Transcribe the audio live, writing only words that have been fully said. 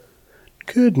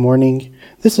Good morning.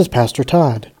 This is Pastor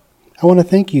Todd. I want to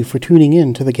thank you for tuning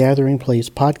in to the Gathering Place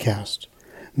podcast.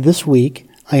 This week,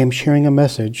 I am sharing a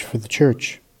message for the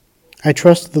church. I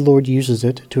trust the Lord uses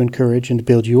it to encourage and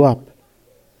build you up.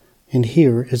 And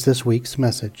here is this week's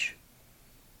message.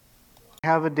 I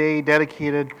have a day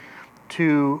dedicated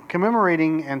to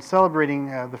commemorating and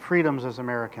celebrating the freedoms as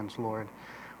Americans, Lord.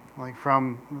 Like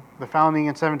from the founding in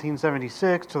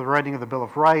 1776 to the writing of the Bill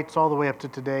of Rights, all the way up to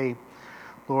today.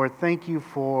 Lord, thank you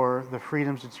for the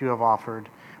freedoms that you have offered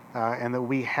and that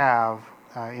we have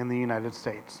in the United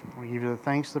States. We give you the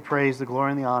thanks, the praise, the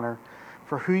glory, and the honor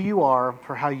for who you are,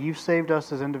 for how you've saved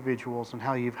us as individuals, and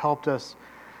how you've helped us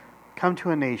come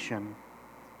to a nation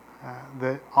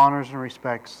that honors and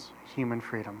respects human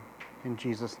freedom. In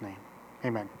Jesus' name,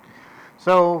 amen.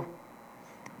 So,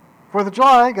 4th of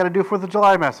July, got to do a 4th of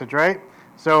July message, right?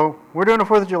 So, we're doing a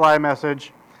 4th of July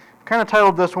message. Kind of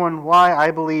titled this one, Why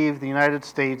I Believe the United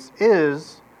States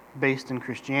is Based in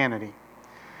Christianity.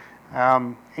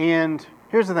 And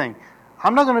here's the thing.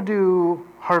 I'm not going to do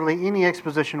hardly any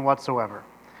exposition whatsoever.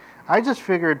 I just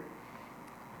figured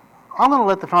I'm going to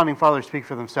let the Founding Fathers speak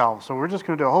for themselves. So we're just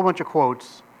going to do a whole bunch of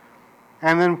quotes.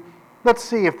 And then let's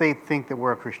see if they think that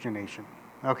we're a Christian nation.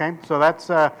 Okay? So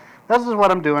this is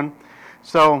what I'm doing.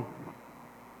 So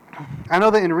I know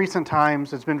that in recent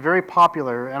times it's been very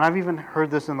popular, and I've even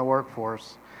heard this in the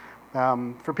workforce,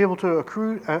 for people to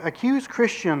accuse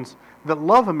Christians that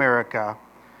love America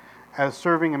as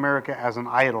serving America as an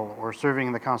idol, or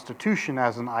serving the Constitution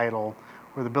as an idol,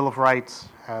 or the Bill of Rights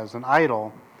as an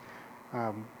idol.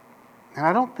 And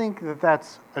I don't think that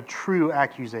that's a true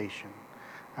accusation.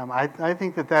 I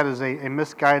think that that is a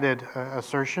misguided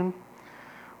assertion.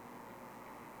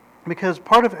 Because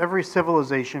part of every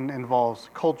civilization involves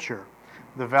culture,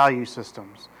 the value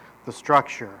systems, the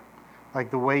structure, like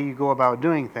the way you go about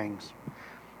doing things.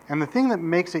 And the thing that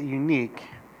makes it unique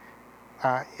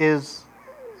is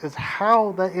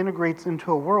how that integrates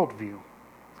into a worldview.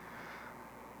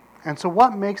 And so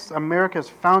what makes America's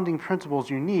founding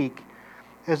principles unique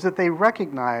is that they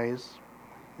recognize,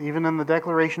 even in the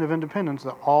Declaration of Independence,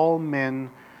 that all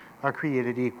men are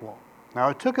created equal. Now,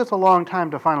 it took us a long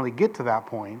time to finally get to that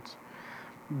point,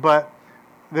 but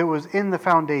it was in the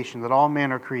foundation that all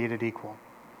men are created equal.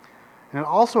 And it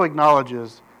also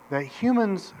acknowledges that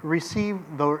humans receive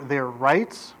their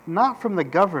rights not from the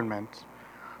government,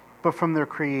 but from their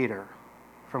Creator,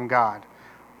 from God.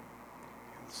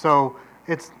 So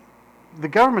the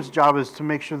government's job is to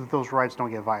make sure that those rights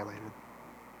don't get violated,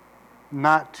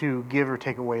 not to give or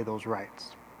take away those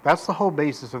rights. That's the whole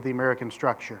basis of the American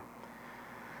structure.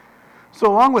 So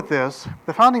along with this,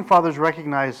 the Founding Fathers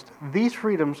recognized these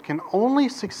freedoms can only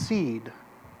succeed,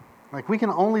 like we can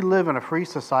only live in a free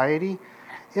society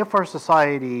if our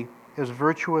society is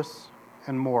virtuous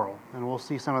and moral. And we'll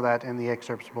see some of that in the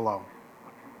excerpts below.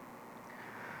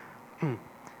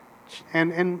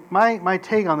 And my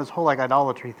take on this whole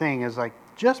idolatry thing is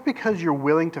just because you're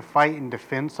willing to fight and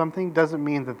defend something doesn't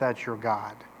mean that that's your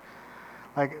God.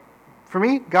 For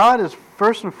me, God is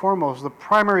first and foremost the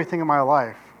primary thing in my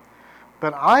life.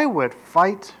 But I would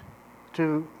fight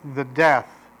to the death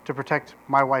to protect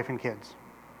my wife and kids.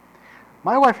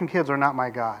 My wife and kids are not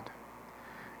my God.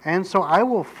 And so I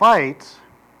will fight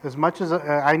as much as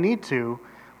I need to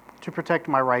protect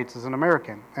my rights as an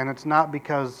American. And it's not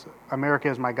because America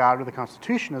is my God or the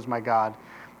Constitution is my God.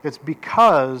 It's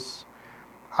because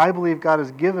I believe God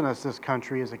has given us this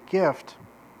country as a gift,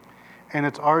 and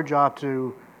it's our job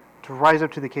to rise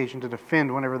up to the occasion to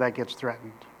defend whenever that gets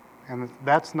threatened. And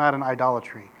that's not an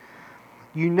idolatry.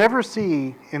 You never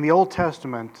see in the Old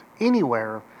Testament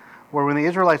anywhere where when the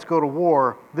Israelites go to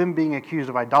war, them being accused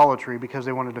of idolatry because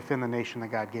they want to defend the nation that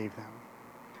God gave them.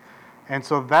 And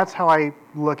so that's how I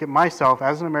look at myself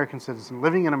as an American citizen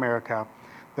living in America,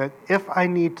 that if I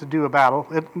need to do a battle,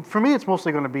 for me it's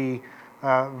mostly going to be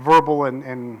verbal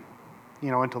and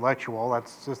intellectual.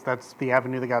 That's the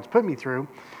avenue that God's put me through.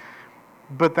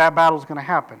 But that battle's going to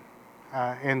happen.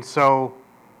 And so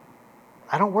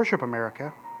I don't worship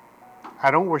America.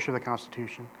 I don't worship the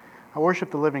Constitution. I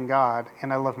worship the living God,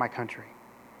 and I love my country.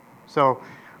 So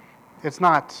it's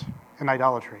not an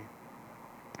idolatry.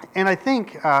 And I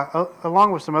think,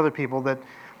 along with some other people, that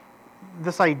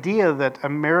this idea that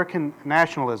American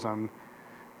nationalism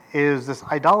is this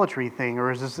idolatry thing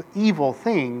or is this evil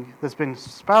thing that's been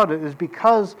spouted is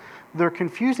because they're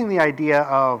confusing the idea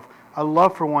of a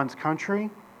love for one's country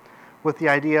with the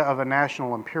idea of a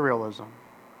national imperialism.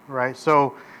 Right,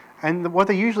 so, and what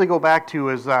they usually go back to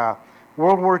is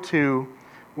World War II,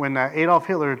 when Adolf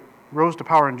Hitler rose to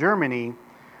power in Germany.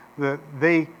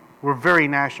 They were very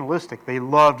nationalistic. They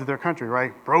loved their country,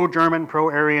 right? Pro-German,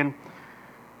 pro-Aryan.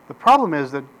 The problem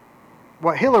is that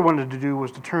what Hitler wanted to do was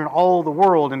to turn all the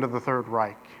world into the Third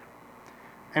Reich.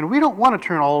 And we don't want to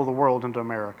turn all of the world into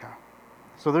America.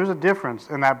 So there's a difference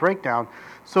in that breakdown.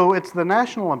 So it's the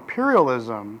national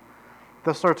imperialism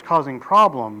that starts causing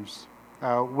problems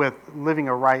with living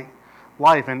a right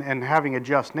life and having a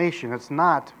just nation. It's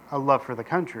not a love for the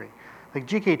country. Like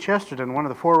G.K. Chesterton, one of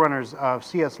the forerunners of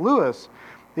C.S. Lewis,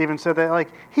 even said that like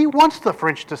he wants the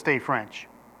French to stay French.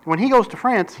 When he goes to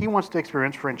France, he wants to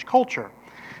experience French culture.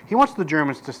 He wants the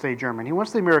Germans to stay German. He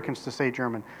wants the Americans to stay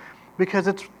German because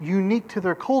it's unique to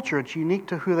their culture. It's unique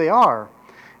to who they are.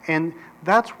 And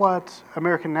that's what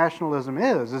American nationalism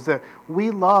is that we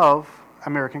love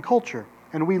American culture.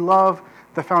 And we love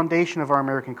the foundation of our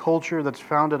American culture that's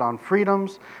founded on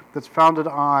freedoms, that's founded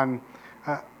on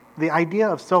the idea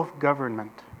of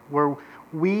self-government, where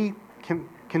we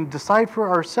can decide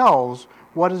for ourselves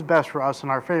what is best for us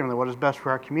and our family, what is best for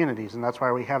our communities. And that's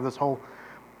why we have this whole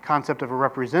concept of a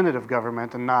representative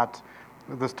government and not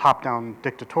this top-down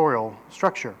dictatorial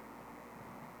structure.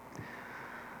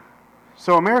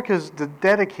 So America is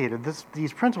dedicated,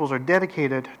 these principles are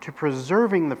dedicated to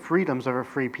preserving the freedoms of a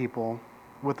free people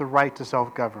with the right to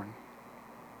self-govern.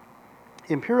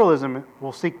 Imperialism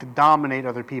will seek to dominate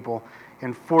other people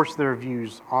and force their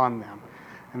views on them.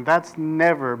 And that's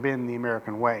never been the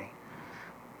American way.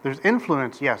 There's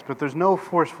influence, yes, but there's no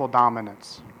forceful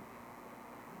dominance.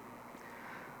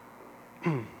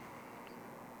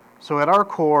 So at our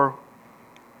core,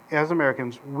 as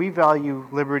Americans, we value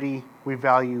liberty, we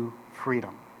value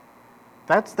freedom.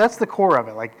 That's the core of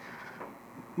it. Like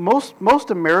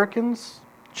most Americans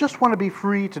just want to be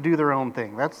free to do their own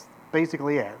thing. That's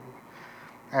basically it.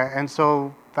 And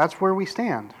so that's where we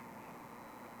stand.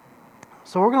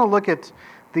 So we're going to look at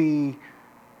the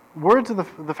words of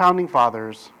the Founding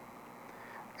Fathers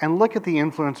and look at the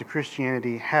influence that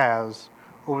Christianity has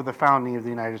over the founding of the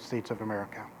United States of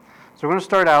America. So we're going to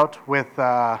start out with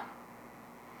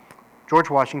George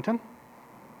Washington.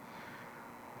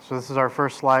 So this is our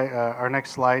first slide, our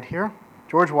next slide here.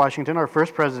 George Washington, our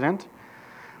first president.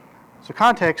 So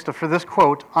context for this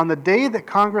quote: on the day that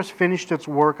Congress finished its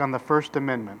work on the First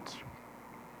Amendment,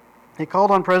 he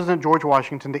called on President George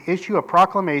Washington to issue a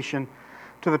proclamation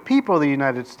to the people of the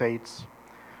United States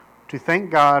to thank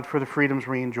God for the freedoms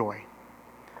we enjoy.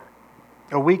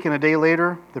 A week and a day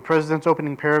later, the president's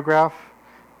opening paragraph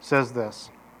says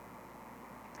this: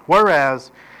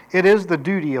 whereas it is the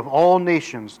duty of all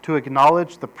nations to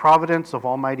acknowledge the providence of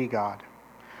Almighty God,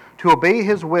 to obey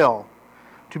His will,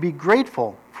 to be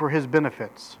grateful for His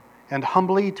benefits, and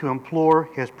humbly to implore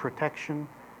His protection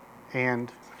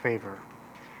and favor.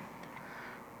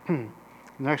 The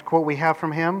next quote we have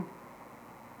from him,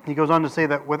 he goes on to say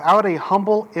that without a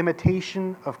humble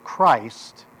imitation of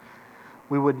Christ,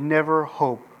 we would never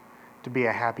hope to be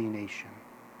a happy nation.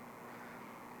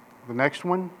 The next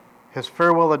one, his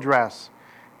farewell address.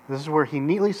 This is where he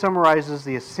neatly summarizes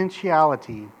the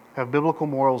essentiality of biblical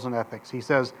morals and ethics. He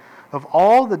says, of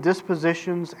all the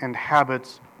dispositions and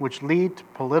habits which lead to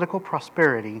political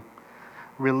prosperity,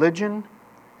 religion,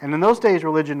 and in those days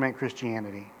religion meant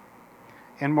Christianity,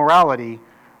 and morality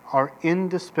are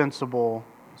indispensable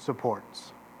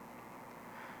supports.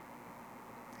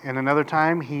 And another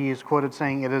time he is quoted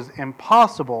saying, it is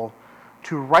impossible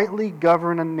to rightly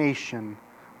govern a nation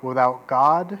without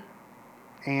God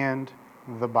and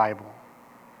the Bible.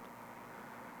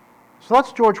 So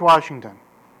that's George Washington.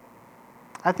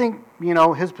 I think,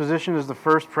 his position as the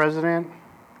first president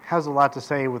has a lot to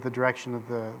say with the direction that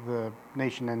the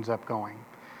nation ends up going.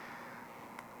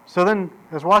 So then,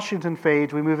 as Washington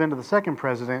fades, we move into the second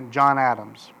president, John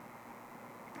Adams.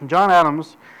 And John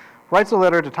Adams writes a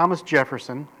letter to Thomas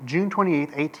Jefferson, June 28,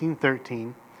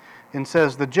 1813, and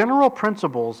says, the general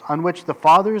principles on which the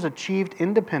fathers achieved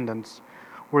independence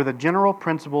were the general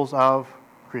principles of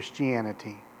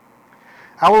Christianity.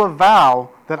 I will avow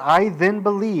that I then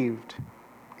believed,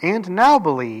 and now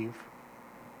believe,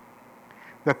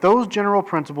 that those general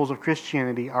principles of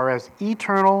Christianity are as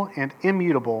eternal and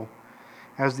immutable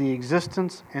as the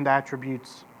existence and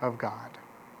attributes of God.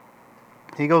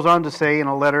 He goes on to say in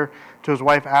a letter to his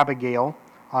wife Abigail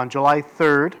on July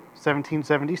 3rd,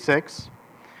 1776,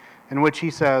 in which he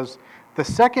says, the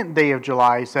second day of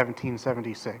July,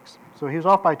 1776, so he was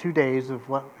off by 2 days of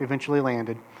what eventually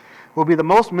landed, will be the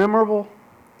most memorable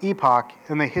epoch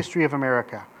in the history of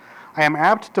America. I am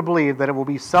apt to believe that it will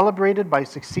be celebrated by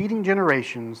succeeding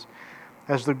generations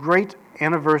as the great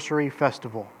anniversary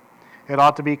festival. It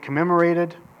ought to be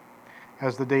commemorated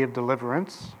as the day of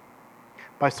deliverance,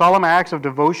 by solemn acts of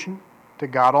devotion to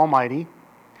God Almighty.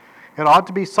 It ought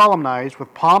to be solemnized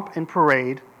with pomp and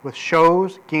parade, with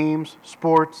shows, games,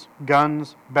 sports,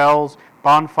 guns, bells,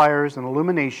 bonfires, and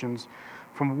illuminations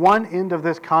from one end of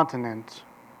this continent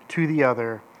to the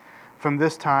other, from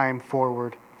this time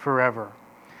forward forever.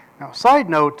 Now, side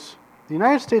note, the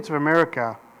United States of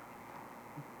America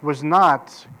was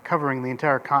not covering the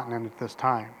entire continent at this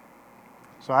time.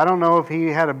 So I don't know if he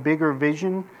had a bigger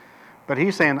vision, but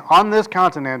he's saying on this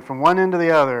continent, from one end to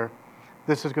the other,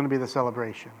 this is going to be the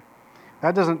celebration.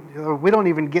 We don't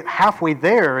even get halfway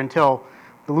there until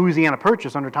the Louisiana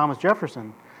Purchase under Thomas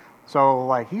Jefferson.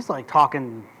 So he's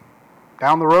talking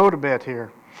down the road a bit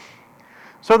here.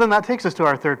 So then that takes us to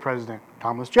our third president,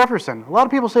 Thomas Jefferson. A lot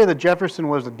of people say that Jefferson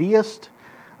was a deist.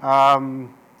 He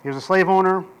was a slave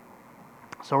owner.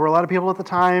 So were a lot of people at the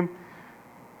time.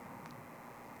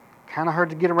 Kind of hard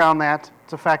to get around that.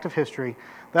 It's a fact of history.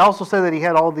 They also say that he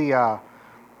had all the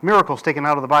miracles taken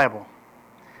out of the Bible.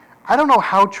 I don't know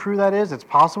how true that is. It's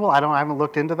possible. I haven't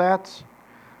looked into that.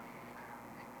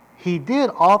 He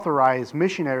did authorize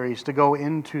missionaries to go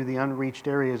into the unreached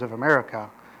areas of America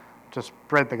to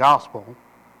spread the gospel.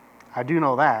 I do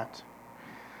know that.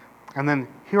 And then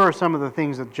here are some of the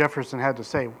things that Jefferson had to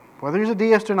say. Whether he's a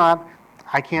deist or not,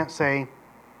 I can't say.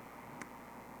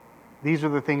 These are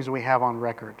the things that we have on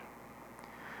record.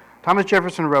 Thomas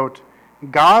Jefferson wrote,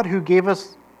 "God who gave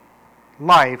us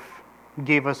life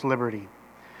gave us liberty.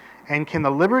 And can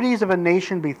the liberties of a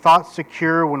nation be thought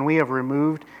secure when we have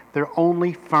removed their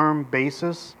only firm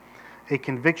basis, a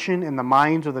conviction in the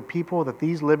minds of the people that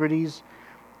these liberties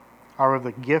are of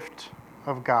the gift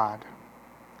of God,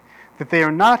 that they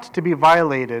are not to be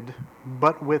violated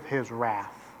but with his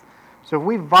wrath." So if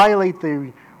we violate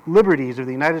the liberties of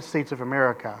the United States of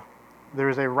America, there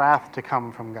is a wrath to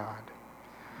come from God.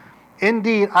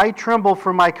 "Indeed, I tremble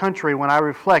for my country when I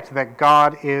reflect that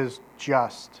God is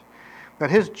just, that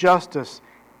his justice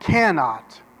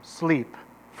cannot sleep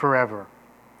forever,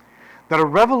 that a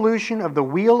revolution of the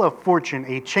wheel of fortune,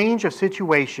 a change of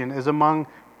situation, is among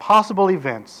possible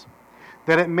events,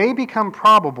 that it may become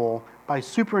probable by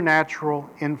supernatural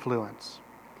influence.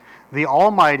 The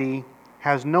Almighty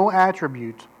has no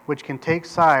attribute which can take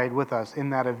side with us in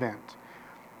that event."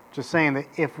 Just saying that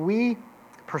if we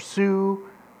pursue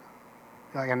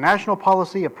a national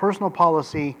policy, a personal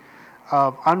policy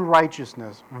of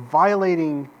unrighteousness,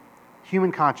 violating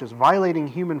human conscience, violating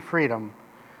human freedom,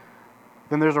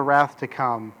 then there's a wrath to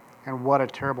come, and what a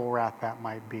terrible wrath that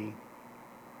might be.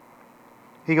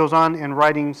 He goes on in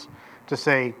writings to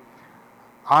say,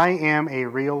 "I am a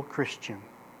real Christian."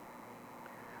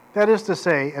 That is to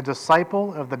say, a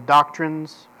disciple of the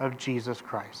doctrines of Jesus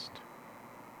Christ.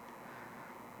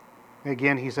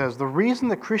 Again, he says, "The reason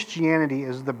that Christianity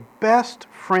is the best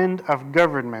friend of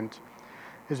government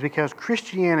is because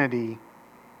Christianity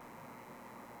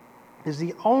is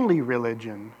the only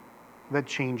religion that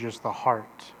changes the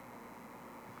heart."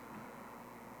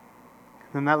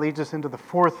 Then that leads us into the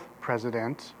fourth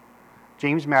president,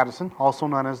 James Madison, also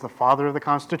known as the father of the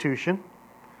Constitution.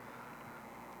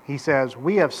 He says,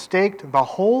 "We have staked the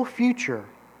whole future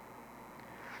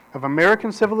of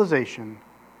American civilization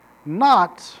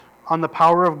not on the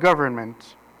power of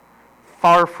government,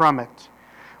 far from it.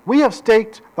 We have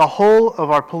staked the whole of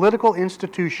our political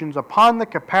institutions upon the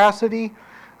capacity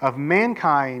of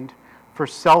mankind for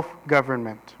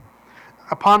self-government,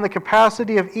 upon the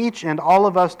capacity of each and all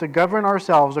of us to govern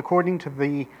ourselves according to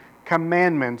the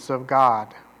commandments of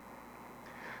God.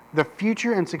 The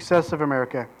future and success of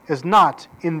America is not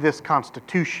in this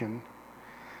Constitution,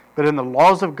 but in the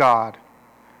laws of God,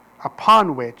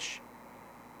 upon which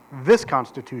this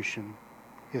Constitution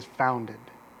is founded."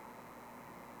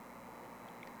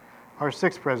 Our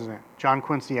sixth president, John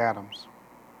Quincy Adams,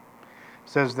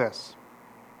 says this,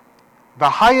 "The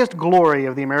highest glory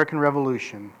of the American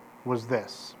Revolution was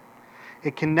this: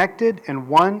 it connected in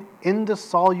one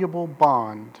indissoluble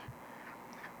bond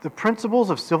the principles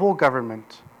of civil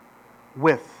government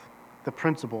with the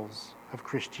principles of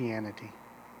Christianity."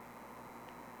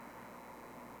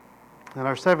 And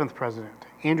our seventh president,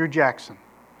 Andrew Jackson,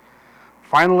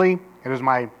 "Finally, it is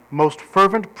my most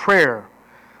fervent prayer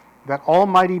that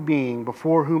Almighty Being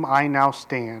before whom I now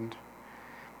stand,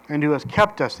 and who has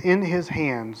kept us in his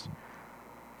hands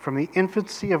from the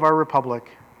infancy of our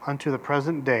republic unto the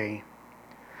present day,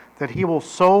 that he will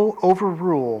so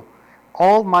overrule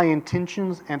all my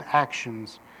intentions and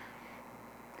actions,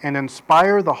 and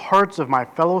inspire the hearts of my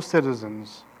fellow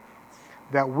citizens,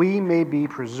 that we may be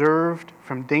preserved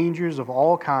from dangers of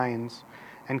all kinds,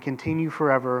 and continue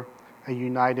forever a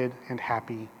united and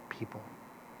happy people."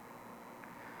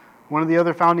 One of the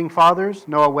other founding fathers,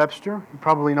 Noah Webster, you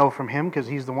probably know from him because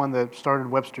he's the one that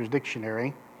started Webster's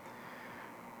Dictionary,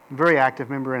 a very active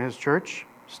member in his church,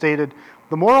 stated,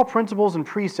 "The moral principles and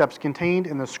precepts contained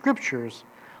in the Scriptures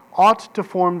ought to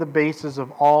form the basis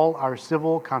of all our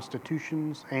civil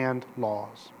constitutions and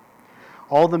laws.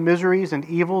 All the miseries and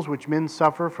evils which men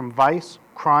suffer from vice,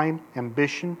 crime,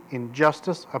 ambition,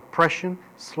 injustice, oppression,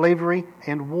 slavery,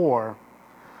 and war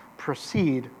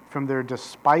proceed from their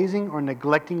despising or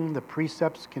neglecting the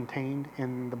precepts contained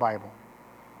in the Bible.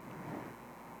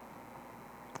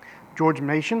 George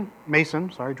Mason,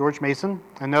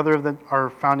 another of our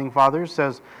founding fathers,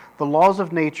 says, "The laws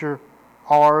of nature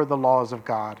are the laws of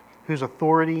God, whose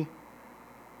authority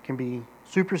can be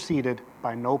superseded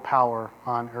by no power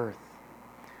on earth."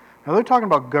 Now they're talking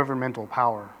about governmental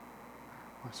power.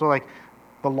 So like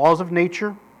the laws of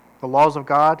nature, the laws of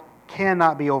God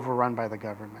cannot be overrun by the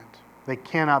government. They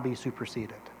cannot be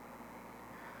superseded.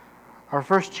 Our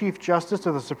first Chief Justice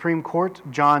of the Supreme Court,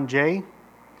 John Jay,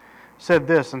 said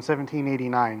this in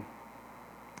 1789,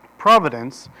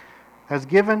 "Providence has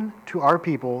given to our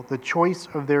people the choice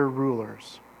of their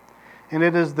rulers, and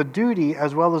it is the duty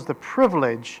as well as the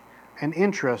privilege and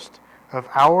interest of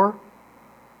our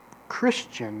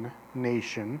Christian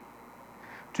nation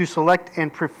to select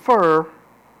and prefer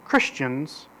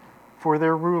Christians for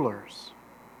their rulers."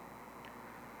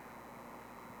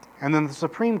 And then the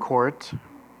Supreme Court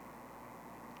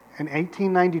in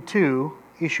 1892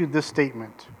 issued this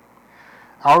statement: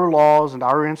 "Our laws and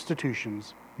our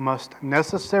institutions must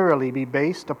necessarily be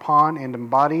based upon and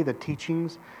embody the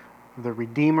teachings of the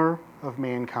Redeemer of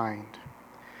mankind.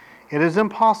 It is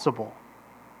impossible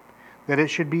that it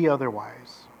should be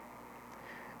otherwise.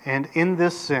 And in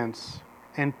this sense,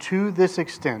 and to this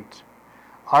extent,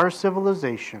 our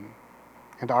civilization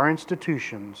and our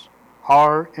institutions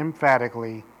are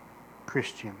emphatically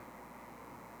Christian."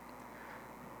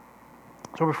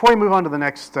 So before we move on to the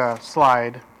next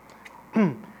slide,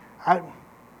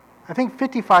 I think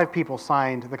 55 people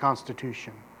signed the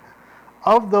Constitution.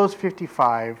 Of those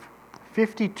 55,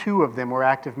 52 of them were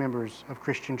active members of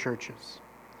Christian churches.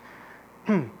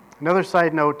 Another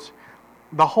side note,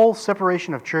 the whole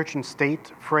separation of church and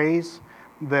state phrase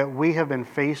that we have been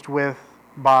faced with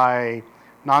by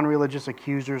non-religious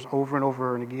accusers over and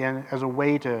over and again as a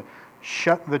way to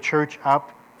shut the church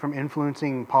up from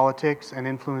influencing politics and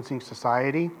influencing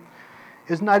society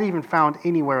is not even found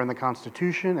anywhere in the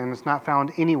Constitution, and it's not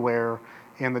found anywhere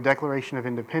in the Declaration of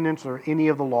Independence or any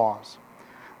of the laws.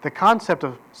 The concept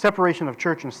of separation of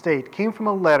church and state came from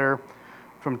a letter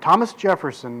from Thomas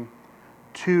Jefferson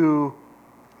to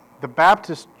the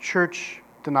Baptist church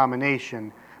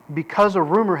denomination because a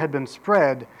rumor had been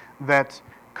spread that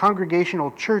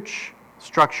congregational church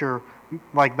structure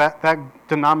like that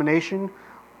denomination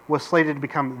was slated to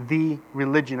become the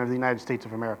religion of the United States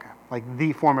of America, like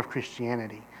the form of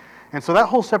Christianity. And so that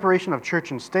whole separation of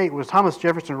church and state was Thomas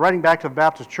Jefferson writing back to the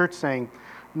Baptist church saying,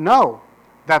 "No,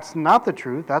 that's not the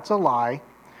truth, that's a lie.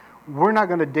 We're not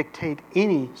going to dictate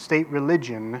any state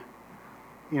religion,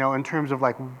 in terms of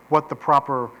like what the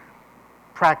proper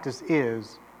practice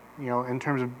is, in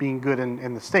terms of being good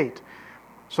in the state."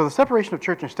 So the separation of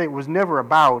church and state was never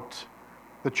about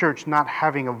the church not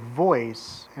having a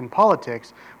voice in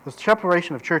politics. The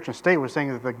separation of church and state was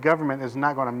saying that the government is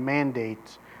not going to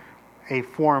mandate a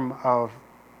form of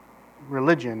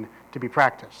religion to be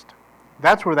practiced.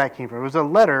 That's where that came from. It was a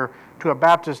letter to a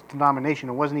Baptist denomination.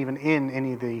 It wasn't even in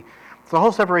any of the... So the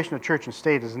whole separation of church and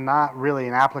state is not really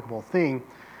an applicable thing.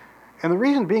 And the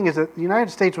reason being is that the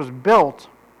United States was built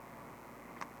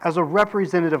as a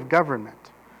representative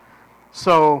government.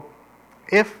 So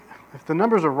if the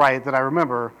numbers are right that I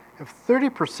remember, if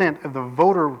 30% of the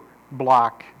voter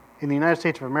bloc in the United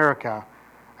States of America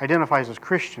identifies as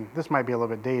Christian, this might be a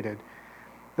little bit dated,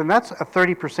 then that's a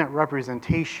 30%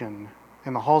 representation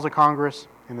in the halls of Congress,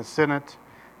 in the Senate,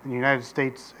 in the United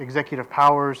States executive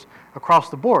powers, across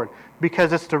the board,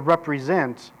 because it's to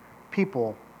represent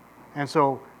people. And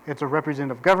so it's a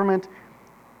representative government.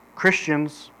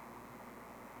 Christians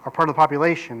are part of the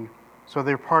population, so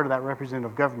they're part of that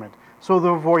representative government. So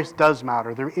their voice does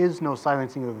matter. There is no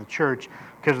silencing of the church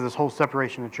because of this whole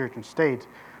separation of church and state.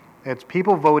 It's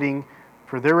people voting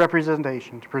for their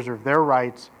representation to preserve their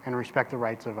rights and respect the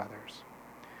rights of others.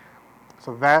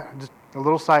 So that, just a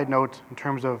little side note in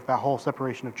terms of that whole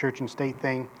separation of church and state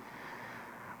thing.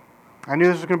 I knew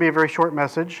this was going to be a very short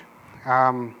message.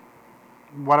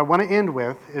 What I want to end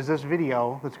with is this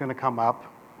video that's going to come up.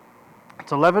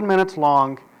 It's 11 minutes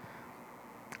long.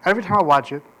 Every time I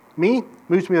watch it,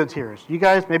 moves me to tears. You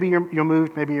guys, maybe you're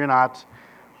moved, maybe you're not.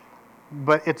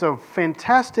 But it's a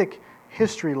fantastic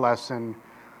history lesson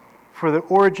for the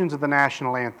origins of the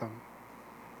national anthem.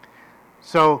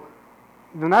 So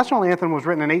the national anthem was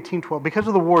written in 1812. Because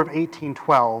of the War of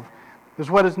 1812, There's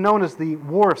what is known as the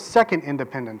War of Second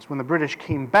Independence, when the British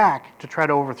came back to try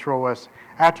to overthrow us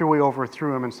after we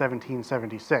overthrew them in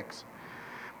 1776.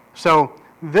 So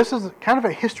this is kind of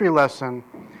a history lesson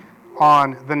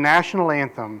on the national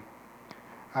anthem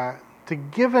to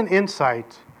give an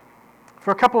insight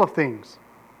for a couple of things.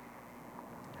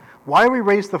 Why we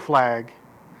raise the flag,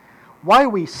 why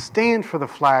we stand for the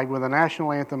flag when the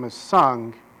national anthem is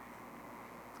sung,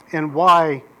 and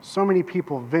why so many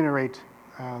people venerate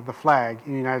the flag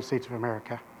in the United States of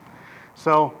America.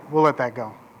 So we'll let that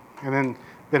go, and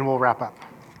then we'll wrap up.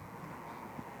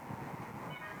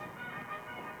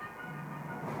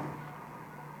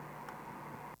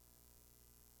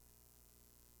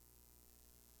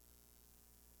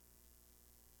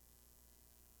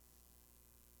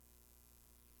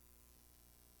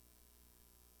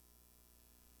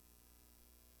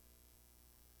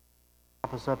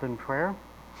 Wrap us up in prayer,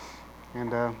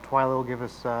 and Twyla will give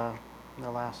us the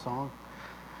last song.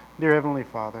 Dear Heavenly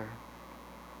Father,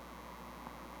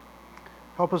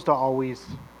 help us to always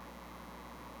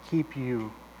keep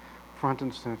you front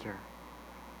and center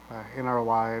in our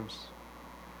lives,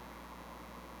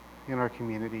 in our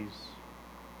communities,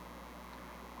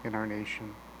 in our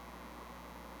nation.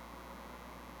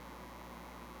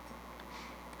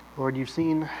 Lord, you've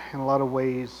seen in a lot of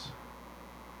ways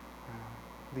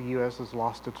the U.S. has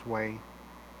lost its way.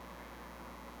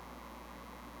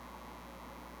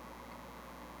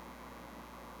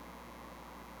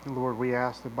 And Lord, we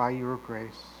ask that by your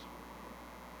grace,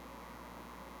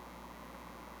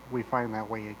 we find that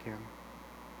way again.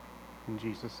 In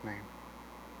Jesus' name,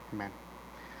 amen.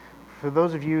 For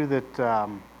those of you that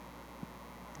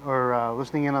are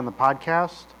listening in on the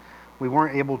podcast, we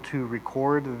weren't able to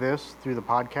record this through the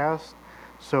podcast.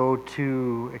 So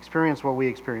to experience what we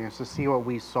experienced, to see what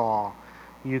we saw,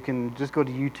 you can just go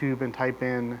to YouTube and type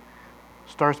in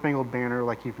Star Spangled Banner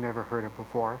like you've never heard it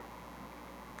before.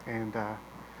 And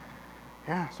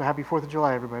yeah, so happy 4th of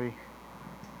July, everybody.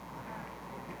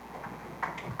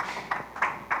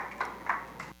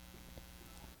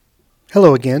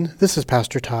 Hello again, this is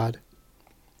Pastor Todd.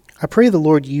 I pray the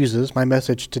Lord uses my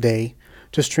message today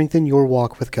to strengthen your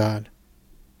walk with God.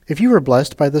 If you were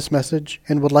blessed by this message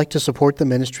and would like to support the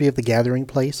ministry of the Gathering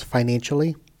Place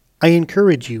financially, I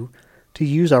encourage you to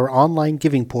use our online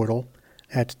giving portal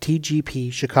at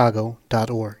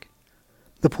tgpchicago.org.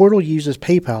 The portal uses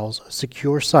PayPal's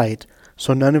secure site,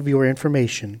 so none of your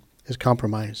information is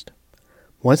compromised.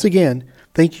 Once again,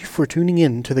 thank you for tuning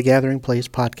in to the Gathering Place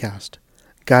podcast.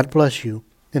 God bless you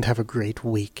and have a great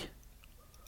week.